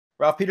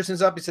Ralph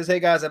Peterson's up. He says, hey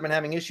guys, I've been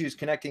having issues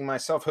connecting my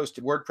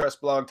self-hosted WordPress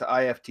blog to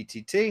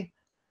IFTTT.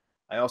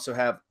 I also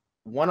have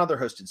one other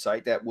hosted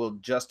site that will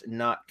just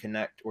not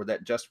connect, or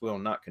that just will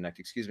not connect,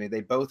 excuse me.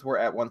 They both were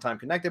at one time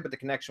connected, but the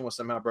connection was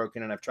somehow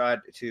broken, and I've tried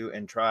to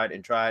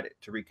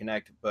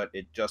reconnect, but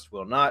it just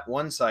will not.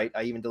 One site,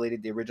 I even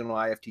deleted the original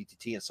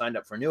IFTTT and signed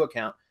up for a new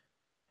account,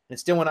 and it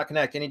still will not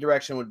connect. Any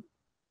direction would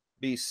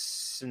be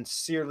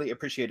sincerely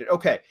appreciated.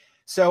 Okay,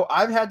 so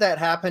I've had that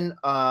happen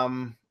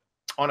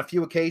on a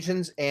few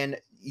occasions, and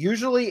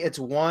usually it's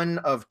one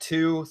of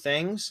two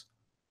things.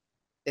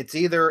 It's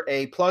either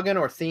a plugin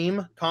or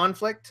theme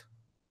conflict.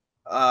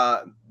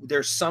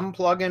 There's some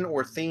plugin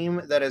or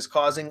theme that is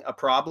causing a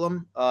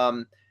problem.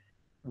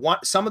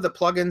 Some of the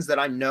plugins that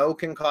I know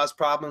can cause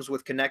problems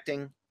with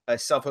connecting a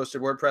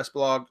self-hosted WordPress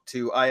blog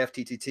to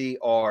IFTTT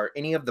are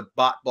any of the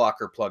bot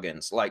blocker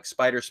plugins like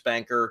Spider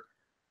Spanker.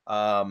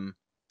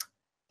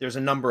 There's a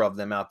number of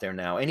them out there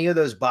now. Any of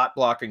those bot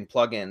blocking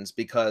plugins,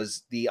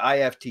 because the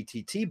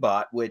IFTTT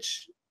bot,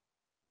 which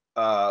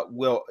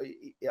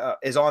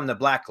is on the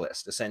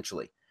blacklist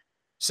essentially.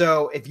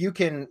 So if you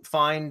can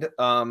find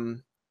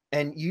and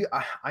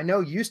I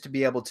know used to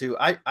be able to,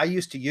 I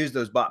used to use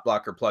those bot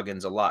blocker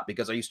plugins a lot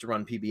because I used to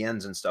run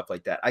PBNs and stuff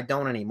like that. I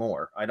don't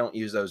anymore. I don't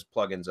use those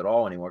plugins at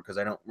all anymore because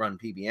I don't run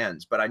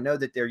PBNs. But I know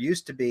that there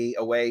used to be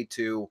a way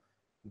to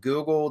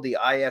Google the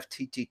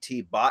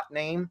IFTTT bot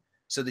name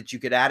so that you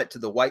could add it to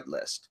the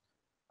whitelist.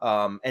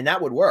 And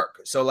that would work.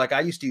 So like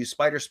I used to use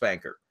Spider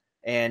Spanker,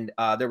 and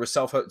there were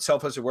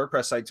self-hosted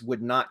WordPress sites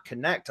would not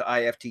connect to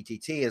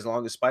IFTTT as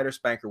long as Spider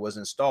Spanker was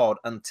installed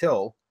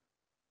until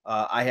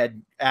I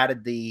had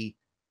added the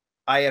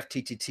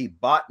IFTTT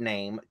bot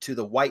name to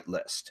the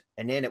whitelist,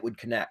 and then it would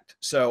connect.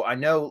 So I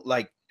know,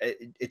 like,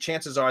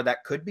 chances are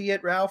that could be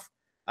it, Ralph.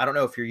 I don't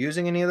know if you're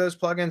using any of those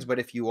plugins, but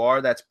if you are,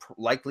 that's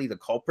likely the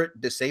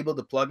culprit. Disable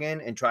the plugin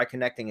and try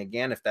connecting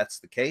again if that's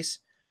the case.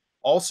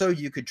 Also,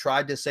 you could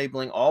try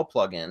disabling all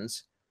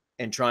plugins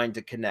and trying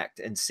to connect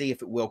and see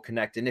if it will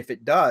connect. And if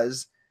it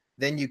does,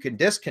 then you can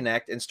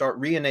disconnect and start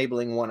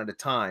re-enabling one at a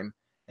time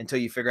until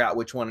you figure out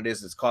which one it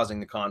is that's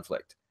causing the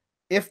conflict.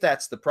 If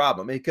that's the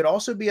problem. It could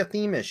also be a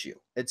theme issue.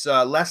 It's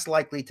less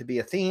likely to be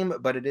a theme,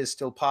 but it is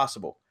still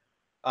possible.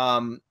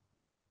 Other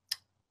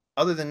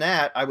than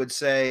that, I would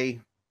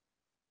say,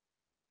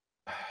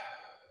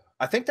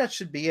 I think that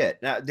should be it.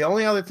 Now, the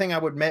only other thing I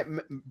would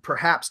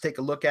perhaps take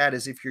a look at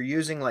is if you're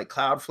using like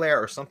Cloudflare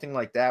or something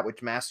like that,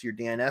 which masks your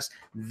DNS,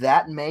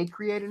 that may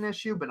create an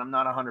issue, but I'm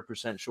not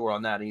 100% sure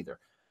on that either.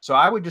 So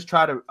I would just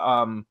try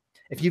to,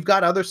 if you've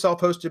got other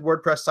self-hosted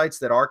WordPress sites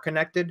that are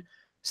connected,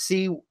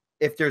 see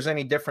if there's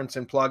any difference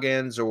in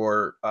plugins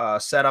or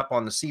setup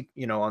on the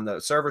on the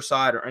server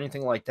side or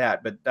anything like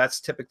that. But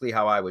that's typically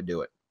how I would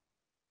do it.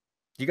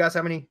 Do you guys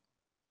have any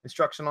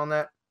instruction on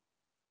that?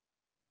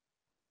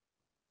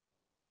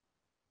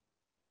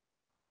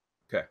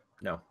 Okay,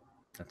 no,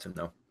 that's a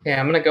no. Yeah,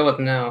 I'm gonna go with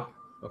no.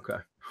 Okay.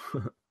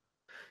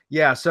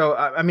 Yeah, so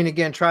I mean,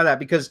 again, try that,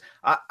 because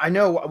I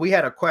know we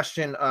had a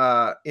question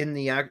in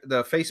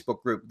the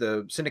Facebook group,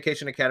 the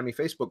Syndication Academy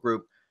Facebook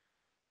group.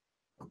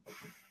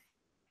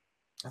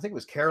 I think it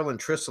was Carolyn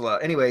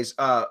Trisela. Anyways,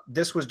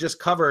 this was just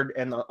covered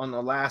on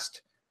the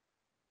last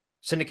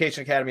Syndication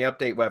Academy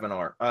update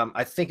webinar.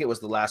 I think it was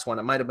the last one.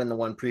 It might have been the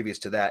one previous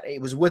to that. It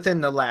was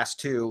within the last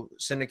two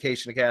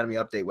Syndication Academy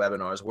update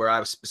webinars where I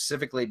was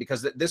specifically,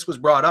 because this was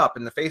brought up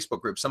in the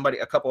Facebook group.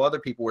 A couple other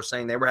people were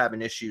saying they were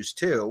having issues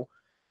too.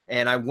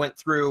 And I went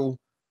through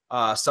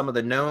some of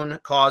the known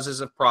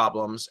causes of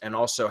problems and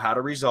also how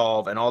to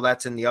resolve, and all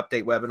that's in the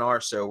update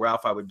webinar. So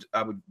Ralph, I would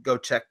go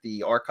check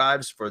the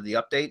archives for the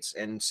updates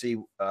and see,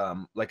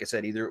 like I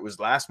said, either it was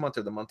last month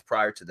or the month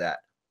prior to that.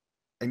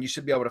 And you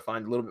should be able to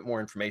find a little bit more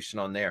information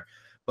on there.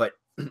 But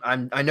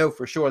I know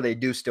for sure they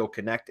do still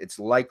connect. It's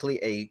likely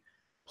a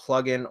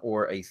plugin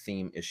or a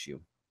theme issue.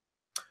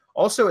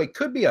 Also, it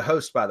could be a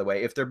host, by the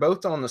way. If they're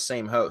both on the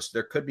same host,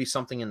 there could be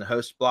something in the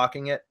host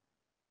blocking it.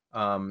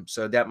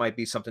 So that might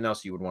be something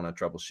else you would want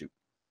to troubleshoot.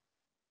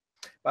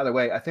 By the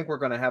way, I think we're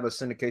going to have a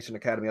Syndication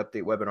Academy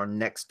update webinar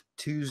next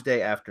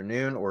Tuesday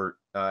afternoon, or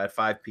at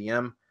 5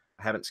 p.m.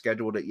 I haven't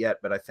scheduled it yet,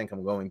 but I think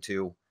I'm going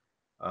to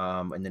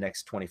in the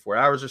next 24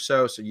 hours or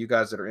so. So you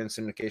guys that are in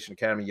Syndication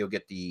Academy, you'll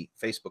get the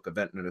Facebook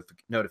event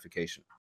notification.